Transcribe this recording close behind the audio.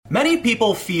Many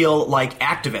people feel like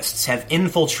activists have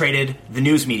infiltrated the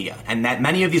news media and that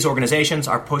many of these organizations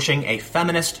are pushing a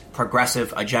feminist,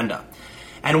 progressive agenda.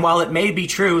 And while it may be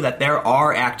true that there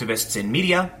are activists in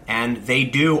media, and they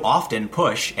do often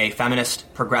push a feminist,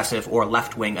 progressive, or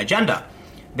left-wing agenda,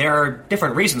 there are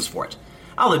different reasons for it.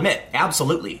 I'll admit,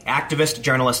 absolutely, activist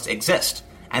journalists exist,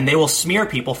 and they will smear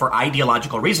people for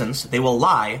ideological reasons. They will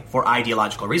lie for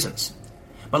ideological reasons.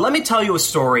 But let me tell you a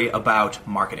story about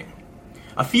marketing.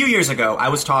 A few years ago, I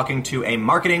was talking to a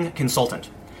marketing consultant,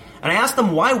 and I asked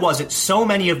them why was it so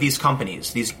many of these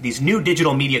companies, these new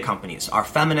digital media companies, are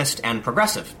feminist and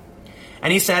progressive.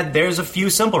 And he said there's a few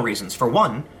simple reasons. For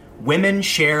one, women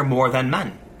share more than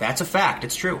men. That's a fact.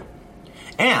 It's true.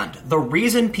 And the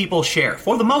reason people share,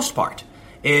 for the most part,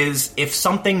 is if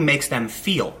something makes them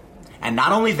feel. And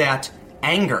not only that,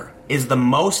 anger is the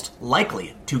most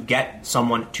likely to get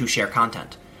someone to share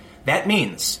content. That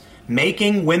means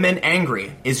making women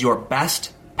angry is your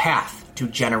best path to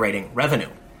generating revenue.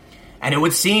 And it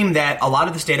would seem that a lot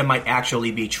of this data might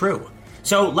actually be true.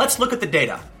 So let's look at the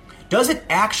data. Does it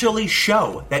actually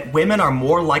show that women are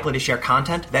more likely to share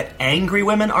content, that angry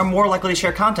women are more likely to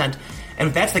share content? And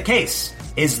if that's the case,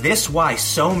 is this why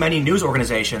so many news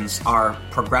organizations are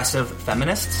progressive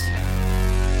feminists?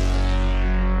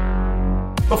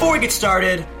 Before we get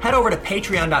started, head over to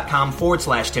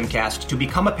patreon.com/Timcast to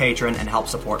become a patron and help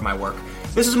support my work.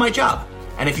 This is my job.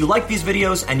 And if you like these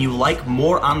videos and you like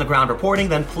more on-the-ground reporting,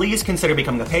 then please consider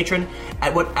becoming a patron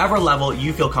at whatever level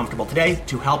you feel comfortable today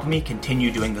to help me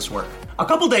continue doing this work. A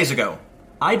couple days ago,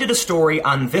 I did a story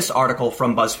on this article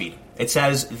from BuzzFeed. It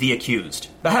says, The Accused.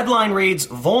 The headline reads,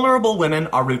 Vulnerable women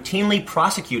are routinely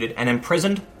prosecuted and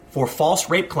imprisoned for false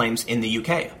rape claims in the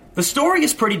UK. The story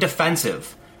is pretty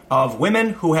defensive of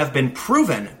women who have been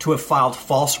proven to have filed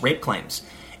false rape claims.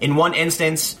 In one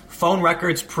instance, phone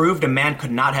records proved a man could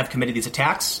not have committed these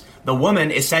attacks. The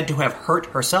woman is said to have hurt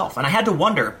herself. And I had to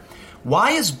wonder,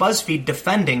 why is BuzzFeed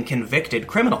defending convicted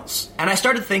criminals? And I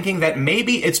started thinking that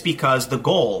maybe it's because the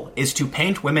goal is to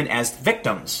paint women as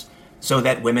victims so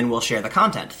that women will share the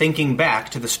content, thinking back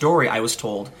to the story I was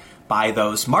told by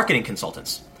those marketing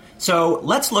consultants. So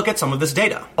let's look at some of this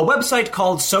data. A website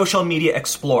called Social Media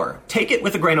Explorer. Take it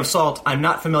with a grain of salt. I'm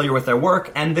not familiar with their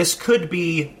work, and this could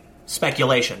be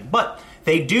speculation, but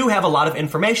they do have a lot of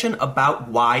information about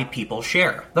why people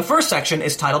share. The first section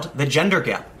is titled The Gender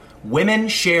Gap. Women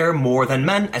share more than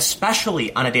men,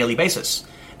 especially on a daily basis.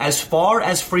 As far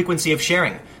as frequency of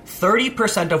sharing,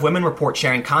 30% of women report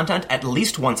sharing content at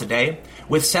least once a day,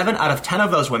 with 7 out of 10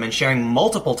 of those women sharing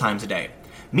multiple times a day.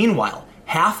 Meanwhile,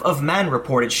 half of men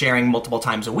reported sharing multiple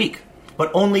times a week, but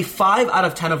only 5 out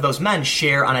of 10 of those men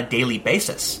share on a daily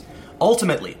basis.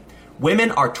 Ultimately,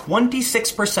 women are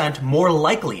 26% more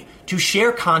likely to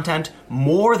share content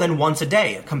more than once a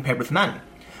day compared with men.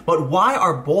 But why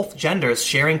are both genders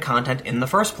sharing content in the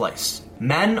first place?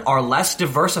 Men are less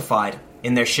diversified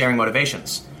in their sharing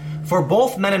motivations. For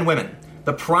both men and women,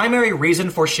 the primary reason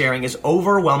for sharing is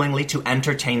overwhelmingly to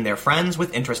entertain their friends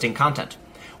with interesting content.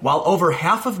 While over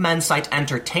half of men cite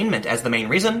entertainment as the main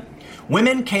reason,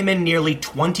 women came in nearly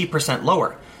 20%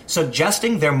 lower,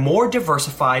 suggesting they're more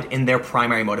diversified in their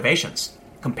primary motivations.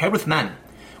 Compared with men,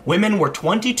 women were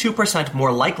 22%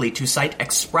 more likely to cite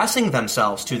expressing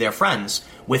themselves to their friends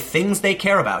with things they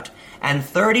care about, and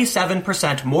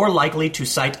 37% more likely to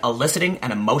cite eliciting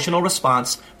an emotional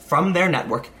response from their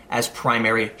network as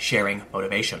primary sharing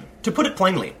motivation. To put it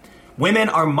plainly, women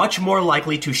are much more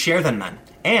likely to share than men,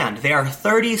 and they are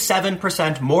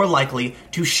 37% more likely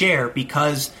to share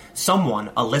because someone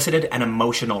elicited an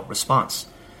emotional response.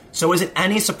 So is it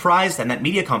any surprise then that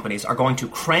media companies are going to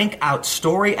crank out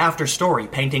story after story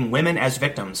painting women as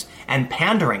victims and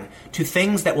pandering to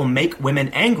things that will make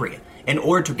women angry in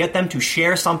order to get them to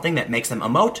share something that makes them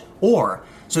emote, or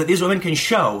so that these women can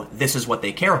show this is what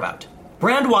they care about?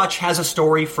 Brandwatch has a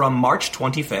story from March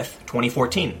 25th,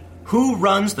 2014. Who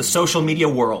runs the social media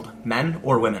world, men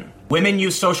or women? Women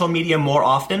use social media more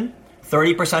often.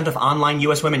 30% of online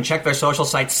U.S. women check their social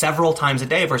sites several times a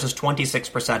day versus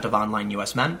 26% of online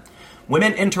U.S. men.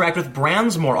 Women interact with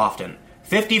brands more often.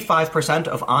 55%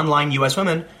 of online U.S.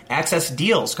 women access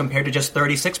deals compared to just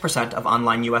 36% of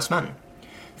online U.S. men.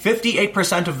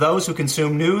 58% of those who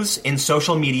consume news in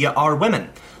social media are women.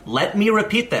 Let me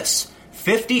repeat this.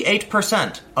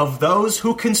 58% of those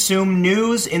who consume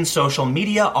news in social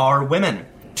media are women.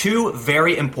 Two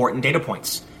very important data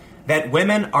points. That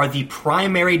women are the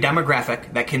primary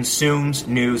demographic that consumes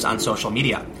news on social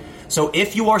media. So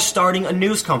if you are starting a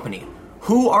news company,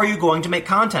 who are you going to make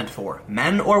content for,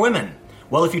 men or women?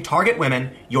 Well, if you target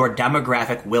women, your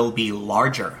demographic will be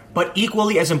larger. But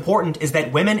equally as important is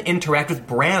that women interact with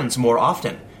brands more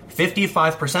often.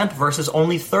 55% versus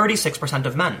only 36%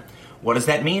 of men. What does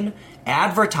that mean?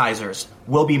 Advertisers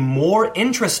will be more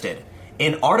interested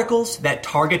in articles that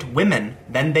target women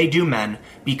than they do men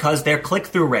because their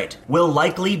click-through rate will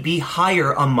likely be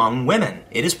higher among women.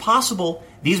 It is possible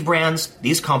these brands,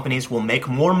 these companies will make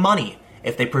more money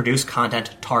if they produce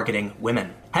content targeting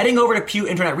women. Heading over to Pew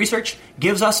Internet Research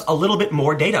gives us a little bit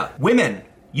more data. Women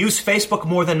use Facebook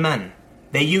more than men.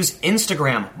 They use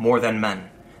Instagram more than men.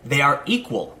 They are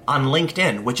equal on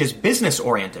LinkedIn, which is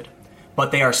business-oriented,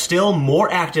 but they are still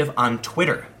more active on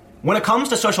Twitter. When it comes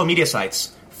to social media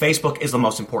sites, Facebook is the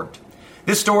most important.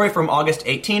 This story from August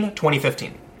 18,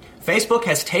 2015. Facebook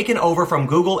has taken over from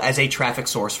Google as a traffic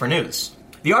source for news.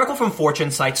 The article from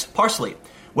Fortune cites Parsley,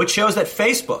 which shows that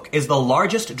Facebook is the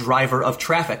largest driver of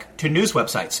traffic to news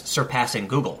websites, surpassing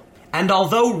Google. And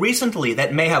although recently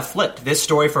that may have flipped this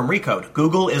story from Recode,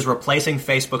 Google is replacing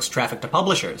Facebook's traffic to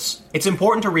publishers, it's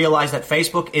important to realize that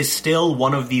Facebook is still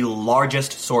one of the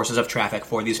largest sources of traffic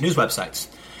for these news websites.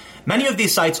 Many of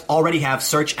these sites already have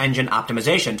search engine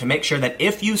optimization to make sure that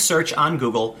if you search on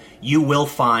Google, you will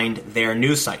find their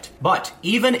news site. But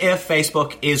even if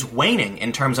Facebook is waning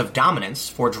in terms of dominance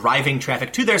for driving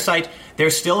traffic to their site, they're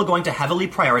still going to heavily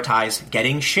prioritize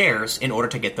getting shares in order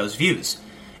to get those views.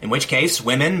 In which case,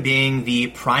 women, being the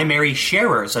primary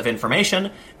sharers of information,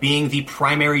 being the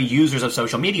primary users of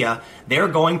social media, they're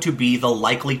going to be the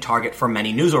likely target for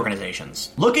many news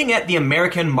organizations. Looking at the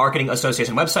American Marketing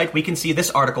Association website, we can see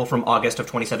this article from August of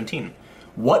 2017.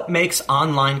 What makes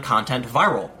online content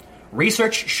viral?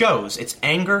 Research shows it's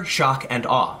anger, shock, and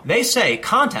awe. They say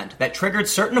content that triggered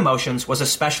certain emotions was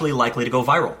especially likely to go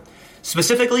viral.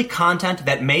 Specifically, content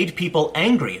that made people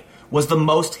angry was the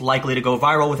most likely to go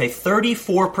viral with a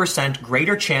 34%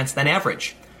 greater chance than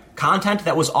average. Content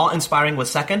that was awe-inspiring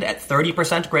was second at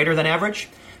 30% greater than average.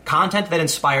 Content that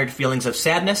inspired feelings of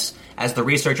sadness, as the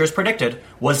researchers predicted,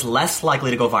 was less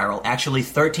likely to go viral, actually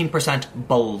 13%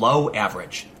 below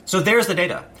average. So there's the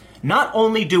data. Not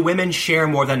only do women share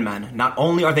more than men, not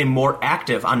only are they more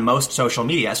active on most social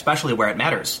media, especially where it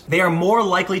matters, they are more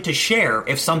likely to share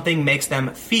if something makes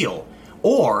them feel,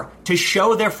 or to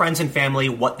show their friends and family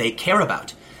what they care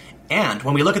about. And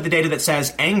when we look at the data that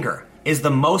says anger is the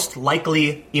most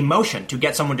likely emotion to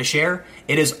get someone to share,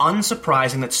 it is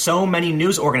unsurprising that so many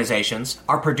news organizations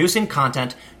are producing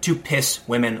content to piss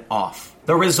women off.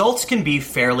 The results can be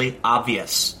fairly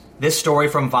obvious. This story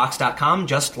from Vox.com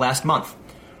just last month.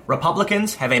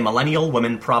 Republicans have a millennial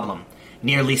women problem.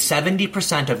 Nearly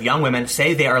 70% of young women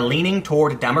say they are leaning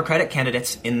toward Democratic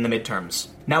candidates in the midterms.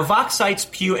 Now, Vox cites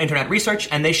Pew Internet Research,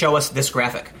 and they show us this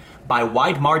graphic. By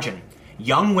wide margin,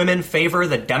 young women favor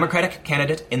the Democratic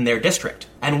candidate in their district.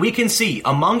 And we can see,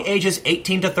 among ages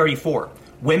 18 to 34,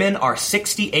 women are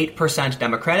 68%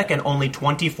 Democratic and only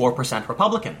 24%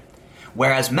 Republican,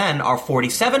 whereas men are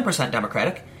 47%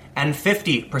 Democratic and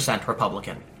 50%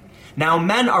 Republican. Now,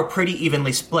 men are pretty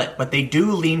evenly split, but they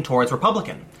do lean towards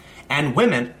Republican. And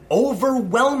women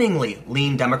overwhelmingly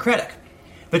lean Democratic.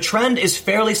 The trend is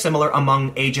fairly similar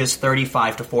among ages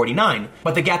 35 to 49,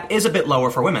 but the gap is a bit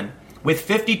lower for women, with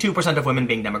 52% of women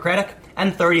being Democratic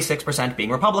and 36% being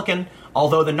Republican,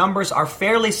 although the numbers are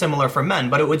fairly similar for men.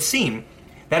 But it would seem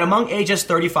that among ages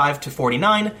 35 to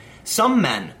 49, some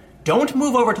men don't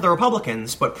move over to the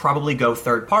Republicans, but probably go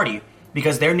third party,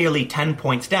 because they're nearly 10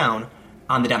 points down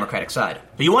on the Democratic side.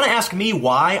 So you want to ask me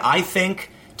why I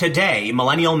think today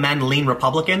millennial men lean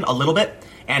Republican a little bit,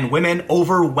 and women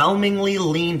overwhelmingly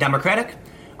lean Democratic?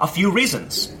 A few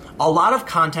reasons. A lot of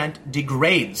content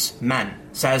degrades men,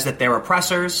 says that they're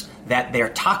oppressors, that they're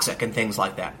toxic, and things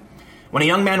like that. When a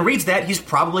young man reads that, he's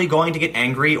probably going to get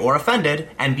angry or offended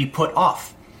and be put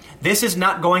off. This is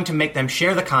not going to make them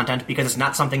share the content because it's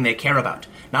not something they care about.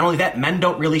 Not only that, men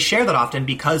don't really share that often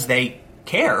because they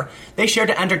care. They share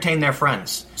to entertain their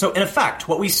friends. So in effect,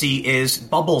 what we see is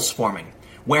bubbles forming,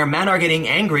 where men are getting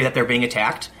angry that they're being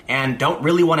attacked and don't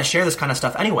really want to share this kind of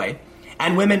stuff anyway,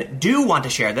 and women do want to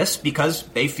share this because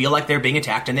they feel like they're being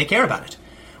attacked and they care about it.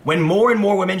 When more and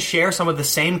more women share some of the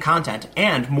same content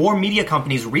and more media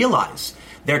companies realize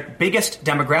their biggest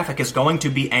demographic is going to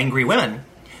be angry women,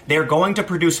 they're going to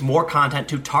produce more content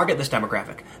to target this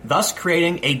demographic, thus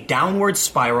creating a downward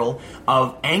spiral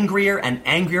of angrier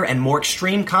and more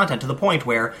extreme content to the point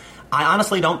where I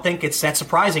honestly don't think it's that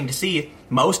surprising to see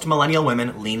most millennial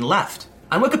women lean left.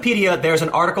 On Wikipedia, there's an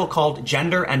article called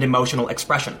Gender and Emotional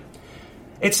Expression.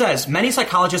 It says, many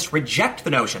psychologists reject the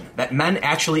notion that men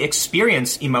actually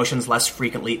experience emotions less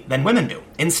frequently than women do.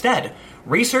 Instead,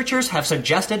 researchers have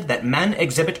suggested that men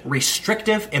exhibit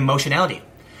restrictive emotionality.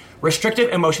 Restrictive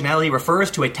emotionality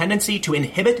refers to a tendency to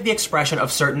inhibit the expression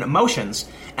of certain emotions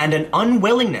and an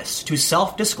unwillingness to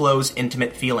self-disclose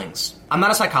intimate feelings. I'm not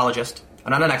a psychologist.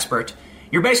 I'm not an expert.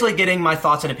 You're basically getting my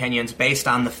thoughts and opinions based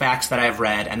on the facts that I've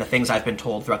read and the things I've been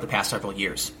told throughout the past several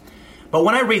years. But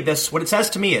when I read this, what it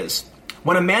says to me is,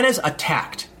 when a man is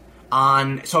attacked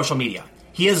on social media,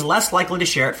 he is less likely to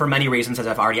share it for many reasons, as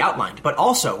I've already outlined. But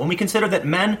also, when we consider that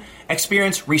men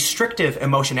experience restrictive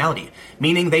emotionality,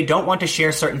 meaning they don't want to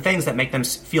share certain things that make them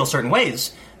feel certain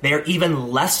ways, they are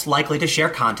even less likely to share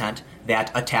content that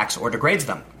attacks or degrades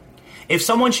them. If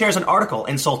someone shares an article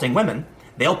insulting women,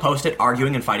 they'll post it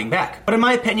arguing and fighting back. But in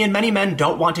my opinion, many men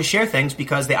don't want to share things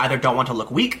because they either don't want to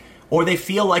look weak or they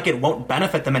feel like it won't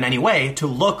benefit them in any way to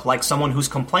look like someone who's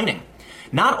complaining.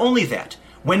 Not only that,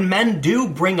 when men do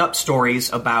bring up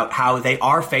stories about how they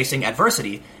are facing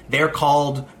adversity, they're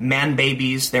called man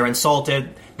babies, they're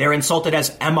insulted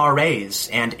as MRAs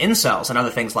and incels and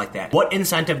other things like that. What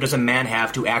incentive does a man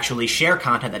have to actually share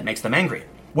content that makes them angry?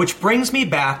 Which brings me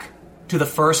back to the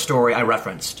first story I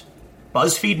referenced.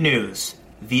 BuzzFeed News,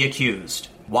 The Accused.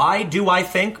 Why do I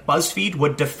think BuzzFeed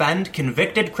would defend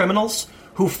convicted criminals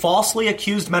who falsely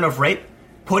accused men of rape,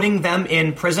 putting them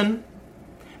in prison?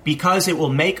 Because it will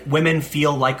make women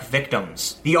feel like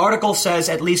victims. The article says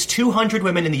at least 200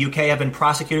 women in the UK have been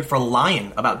prosecuted for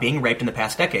lying about being raped in the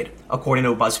past decade, according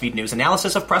to a BuzzFeed News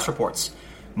analysis of press reports.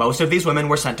 Most of these women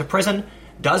were sent to prison,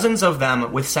 dozens of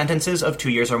them with sentences of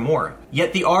 2 years or more.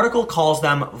 Yet the article calls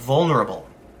them vulnerable.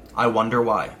 I wonder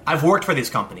why. I've worked for these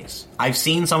companies. I've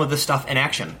seen some of this stuff in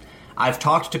action. I've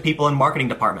talked to people in marketing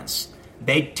departments.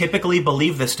 They typically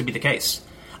believe this to be the case.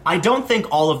 I don't think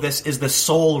all of this is the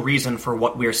sole reason for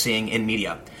what we're seeing in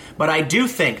media, but I do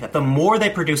think that the more they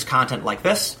produce content like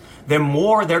this, the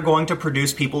more they're going to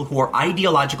produce people who are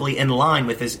ideologically in line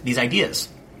with these ideas.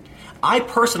 I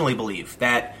personally believe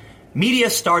that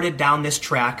media started down this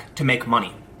track to make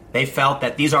money. They felt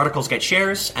that these articles get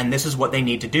shares, and this is what they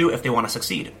need to do if they want to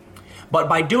succeed. But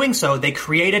by doing so, they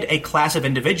created a class of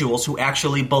individuals who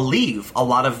actually believe a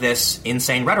lot of this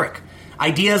insane rhetoric.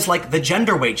 Ideas like the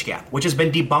gender wage gap, which has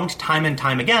been debunked time and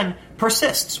time again,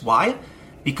 persists. Why?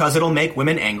 Because it'll make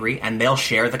women angry and they'll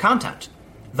share the content.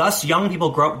 Thus, young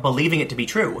people grow up believing it to be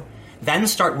true, then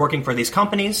start working for these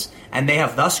companies, and they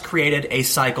have thus created a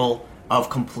cycle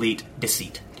of complete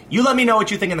deceit. You let me know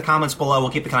what you think in the comments below. We'll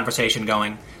keep the conversation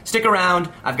going. Stick around.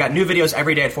 I've got new videos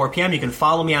every day at 4 p.m. You can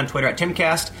follow me on Twitter at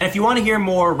Timcast. And if you want to hear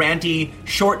more ranty,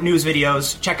 short news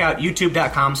videos, check out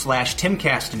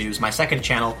youtube.com/TimcastNews, my second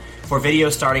channel, for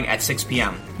videos starting at 6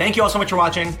 p.m. Thank you all so much for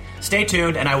watching. Stay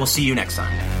tuned, and I will see you next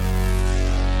time.